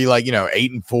 Yeah, are we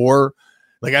 8-4?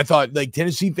 I thought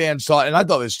Tennessee fans thought, and I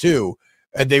thought this too,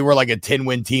 they were a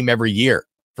 10-win team every year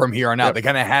from here on out. They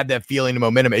kind of had that feeling of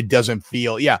momentum. It doesn't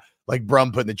feel, like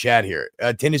Brum put in the chat here.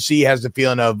 Tennessee has the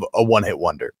feeling of a one-hit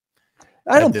wonder.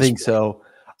 I don't think so.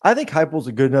 I think Heupel's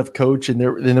a good enough coach, and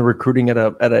they're recruiting at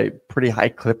a pretty high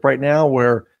clip right now,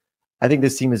 where I think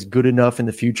this team is good enough in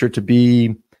the future to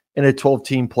be in a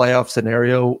 12-team playoff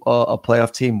scenario, a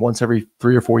playoff team once every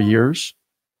 3 or 4 years.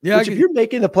 Yeah, if you're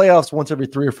making the playoffs once every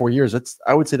 3 or 4 years,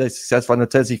 I would say that's successful. I know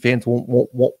Tennessee fans won't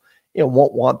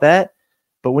want that,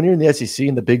 but when you're in the SEC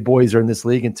and the big boys are in this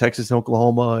league, in Texas and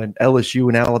Oklahoma and LSU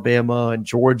and Alabama and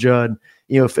Georgia, and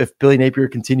if Billy Napier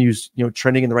continues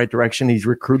trending in the right direction, he's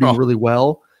recruiting really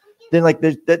well, then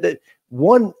that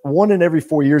one in every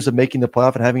 4 years of making the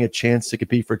playoff and having a chance to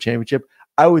compete for a championship,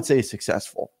 I would say is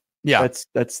successful. Yeah,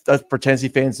 that's for Tennessee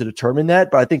fans to determine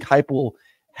that, but I think Heupel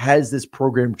has this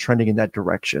program trending in that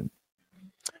direction.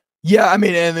 Yeah, I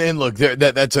mean, and look,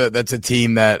 that's a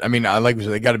team that, I mean, I like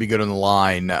they got to be good on the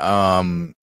line.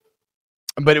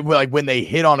 But when they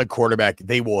hit on a quarterback,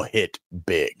 they will hit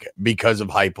big because of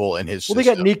Heupel and his system.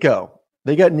 They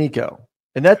got Nico.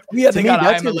 And that they got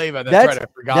Imaleva. That's right. I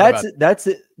forgot about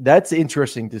it. That's an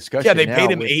interesting discussion. Yeah, they paid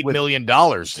him $8 million,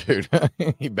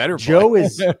 dude. He better play.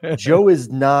 Joe is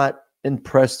not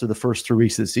impressed through the first 3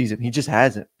 weeks of the season. He just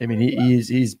hasn't. I mean,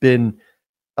 he's been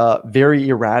very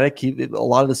erratic. A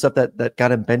lot of the stuff that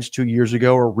got him benched 2 years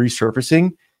ago are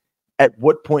resurfacing. At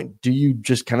what point do you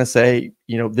just kind of say,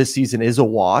 this season is a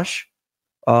wash?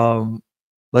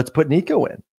 Let's put Nico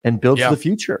in and build for the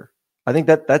future. I think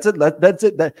that's it. That's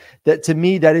it. That to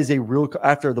me, that is a real,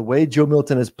 after the way Joe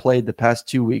Milton has played the past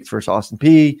 2 weeks versus Austin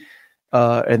Peay.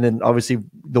 And then obviously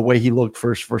the way he looked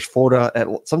versus Florida,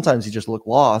 sometimes he just looked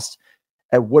lost.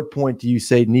 At what point do you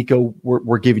say, Nico,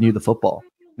 we're giving you the football?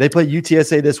 They play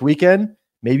UTSA this weekend.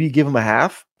 Maybe you give him a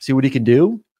half, see what he can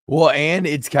do. Well, and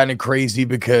it's kind of crazy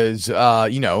because,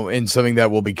 in something that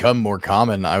will become more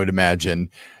common, I would imagine,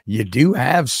 you do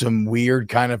have some weird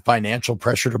kind of financial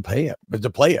pressure to play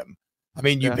him. I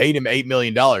mean, you paid him $8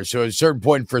 million. So at a certain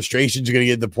point, frustrations are going to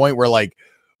get to the point where,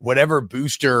 whatever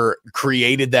booster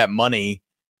created that money,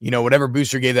 whatever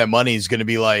booster gave that money is going to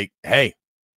be like, hey,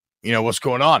 what's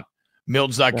going on?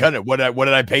 Milton's not cutting it. What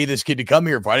did I pay this kid to come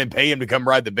here? If I didn't pay him to come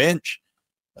ride the bench,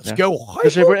 let's go.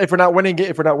 If we're not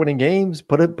winning games,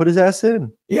 put his ass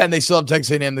in. Yeah, and they still have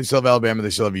Texas A&M, they still have Alabama,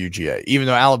 they still have UGA. Even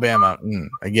though Alabama,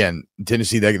 again,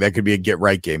 Tennessee, that could be a get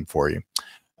right game for you,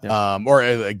 or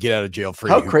a get out of jail free.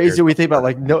 How crazy do we think about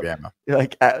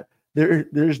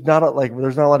there's not a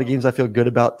lot of games I feel good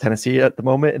about Tennessee at the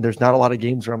moment, and there's not a lot of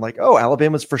games where I'm like, oh,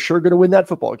 Alabama's for sure going to win that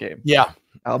football game. Yeah.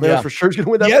 Alabama's for sure going to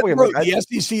win that football game. Bro, the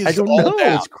SEC is all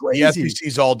down. It's crazy. The SEC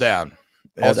is all down.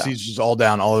 The SEC is all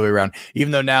down all the way around.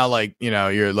 Even though now,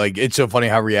 you're it's so funny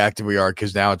how reactive we are,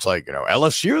 because now it's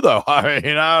LSU though. I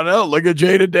mean, I don't know. Look at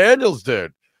Jaden Daniels,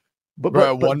 dude. But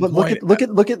look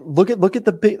at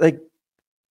the big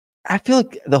I feel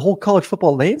like the whole college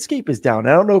football landscape is down.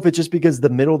 I don't know if it's just because the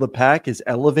middle of the pack is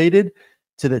elevated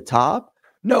to the top.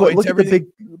 No, but it's look everything. at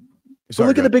the Big.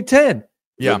 Look at the Big Ten.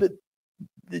 Yeah.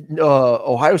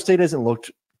 Ohio State hasn't looked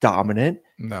dominant.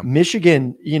 No.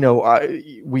 Michigan,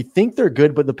 we think they're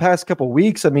good, but the past couple of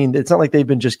weeks, I mean, it's not like they've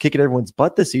been just kicking everyone's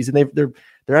butt this season. They're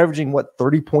averaging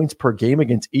 30 points per game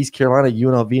against East Carolina,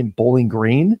 UNLV, and Bowling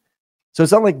Green. So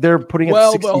it's not like they're putting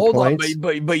up 60 hold points.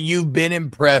 on, but you've been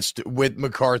impressed with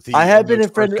McCarthy. I have been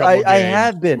I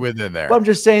have been within there. But I'm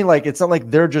just saying, like, it's not like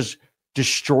they're just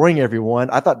destroying everyone.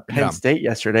 I thought Penn State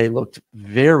yesterday looked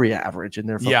very average in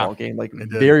their football game, like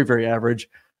very, very average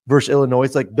versus Illinois.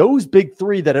 It's like those big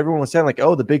three that everyone was saying, like,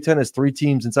 oh, the Big Ten has 3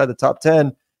 teams inside the top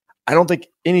 10. I don't think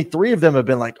any 3 of them have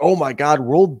been like, oh my God,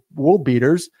 world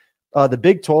beaters. The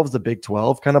Big 12 is the Big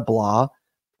 12, kind of blah.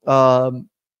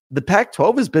 The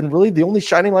Pac-12 has been really the only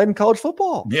shining light in college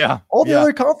football. Yeah. All the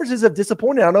other conferences have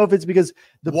disappointed. I don't know if it's because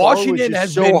the Washington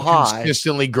has been high.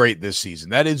 consistently great this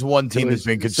season. That is one team that's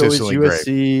been consistently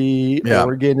USC, great.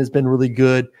 Oregon has been really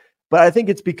good. But I think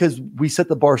it's because we set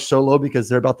the bar so low because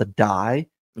they're about to die.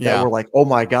 That we're like, oh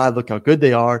my God, look how good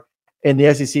they are. And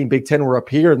the SEC and Big Ten were up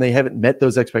here and they haven't met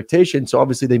those expectations. So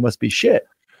obviously they must be shit.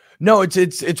 No,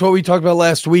 it's what we talked about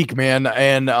last week, man.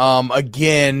 And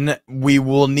again, we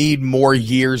will need more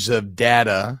years of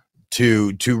data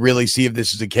to really see if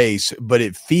this is the case. But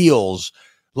it feels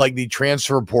like the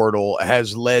transfer portal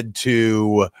has led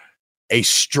to a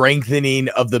strengthening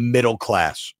of the middle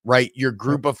class, right? Your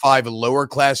group of 5 lower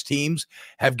class teams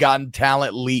have gotten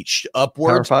talent leached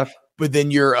upwards, Power 5. but then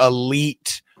your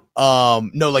elite.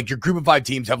 Like your group of 5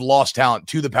 teams have lost talent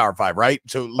to the Power 5, right?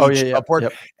 So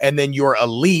upward, and then your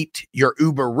elite, your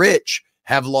uber rich,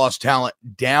 have lost talent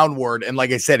downward. And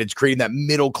like I said, it's creating that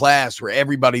middle class where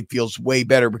everybody feels way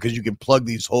better because you can plug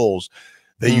these holes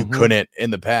that you couldn't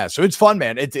in the past. So it's fun,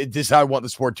 man. This is how I want the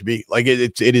sport to be. Like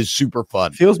it is super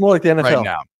fun. Feels more like the NFL right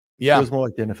now. Yeah, feels more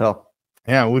like the NFL.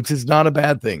 Yeah, which is not a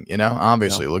bad thing,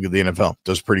 Obviously, look at the NFL;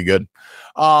 does pretty good.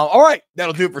 All right,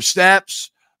 that'll do it for Snaps.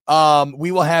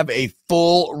 We will have a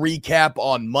full recap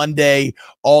on Monday,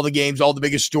 all the games, all the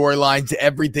biggest storylines,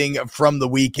 everything from the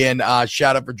weekend.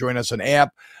 Shout out for joining us on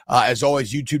AMP. As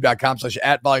always,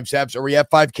 youtube.com/@VolumeSnaps. Are we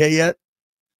at 5K yet?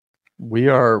 We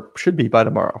should be by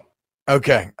tomorrow.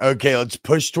 Okay. Let's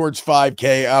push towards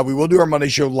 5K. We will do our Monday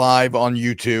show live on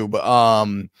YouTube.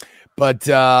 I'm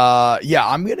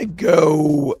going to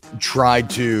go try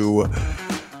to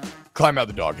climb out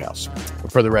the doghouse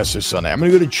for the rest of Sunday. I'm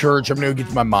going to go to church. I'm going to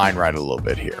get my mind right a little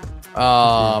bit here.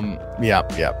 Yeah.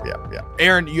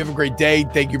 Aaron, you have a great day.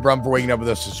 Thank you, Brum, for waking up with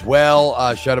us as well.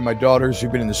 Shout out to my daughters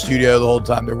who've been in the studio the whole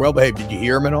time. They're well behaved. Did you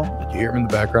hear them at all? Did you hear them in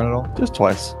the background at all? Just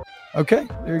twice. Okay,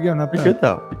 there you go. Not You're bad. good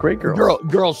though. You're great girl.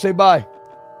 Girl, say bye.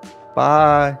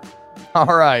 Bye. All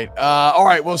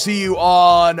right. We'll see you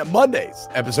on Monday's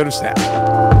episode of Snap.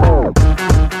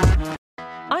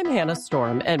 I'm Hannah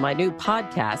Storm, and my new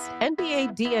podcast,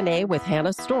 NBA DNA with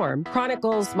Hannah Storm,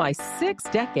 chronicles my 6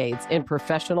 decades in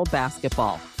professional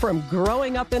basketball. From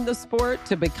growing up in the sport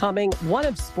to becoming one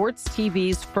of sports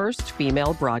TV's first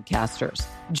female broadcasters.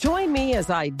 Join me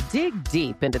as I dig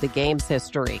deep into the game's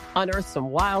history, unearth some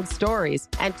wild stories,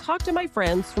 and talk to my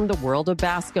friends from the world of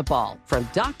basketball, from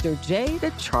Dr. J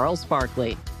to Charles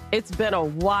Barkley. It's been a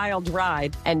wild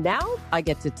ride, and now I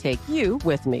get to take you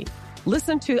with me.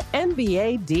 Listen to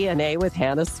NBA DNA with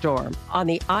Hannah Storm on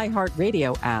the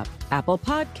iHeartRadio app, Apple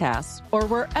Podcasts, or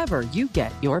wherever you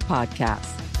get your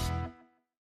podcasts.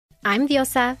 I'm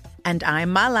Diosa. And I'm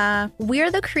Mala.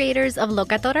 We're the creators of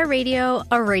Locatora Radio,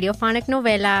 a radiophonic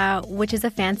novela, which is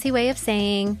a fancy way of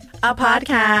saying a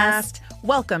podcast.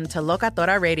 Welcome to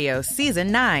Locatora Radio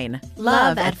Season 9.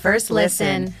 Love at First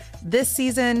Listen. This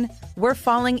season, we're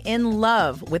falling in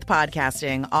love with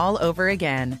podcasting all over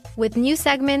again. With new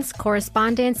segments,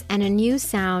 correspondence, and a new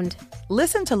sound.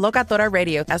 Listen to Locatora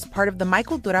Radio as part of the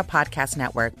Michael Dura Podcast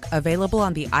Network. Available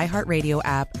on the iHeartRadio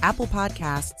app, Apple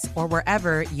Podcasts, or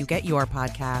wherever you get your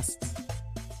podcasts.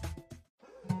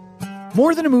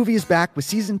 More Than a Movie is back with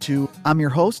Season 2. I'm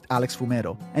your host, Alex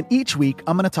Fumero. And each week,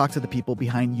 I'm going to talk to the people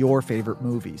behind your favorite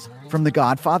movies. From The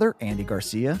Godfather, Andy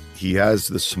Garcia. He has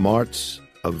the smarts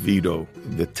of Vito,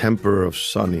 the temper of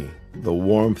Sonny, the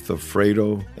warmth of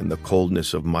Fredo, and the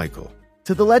coldness of Michael.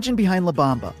 To the legend behind La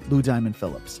Bamba, Lou Diamond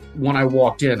Phillips. When I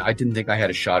walked in, I didn't think I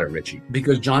had a shot at Richie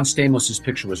because John Stamos'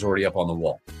 picture was already up on the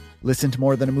wall. Listen to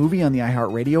More Than a Movie on the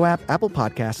iHeartRadio app, Apple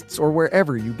Podcasts, or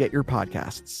wherever you get your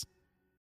podcasts.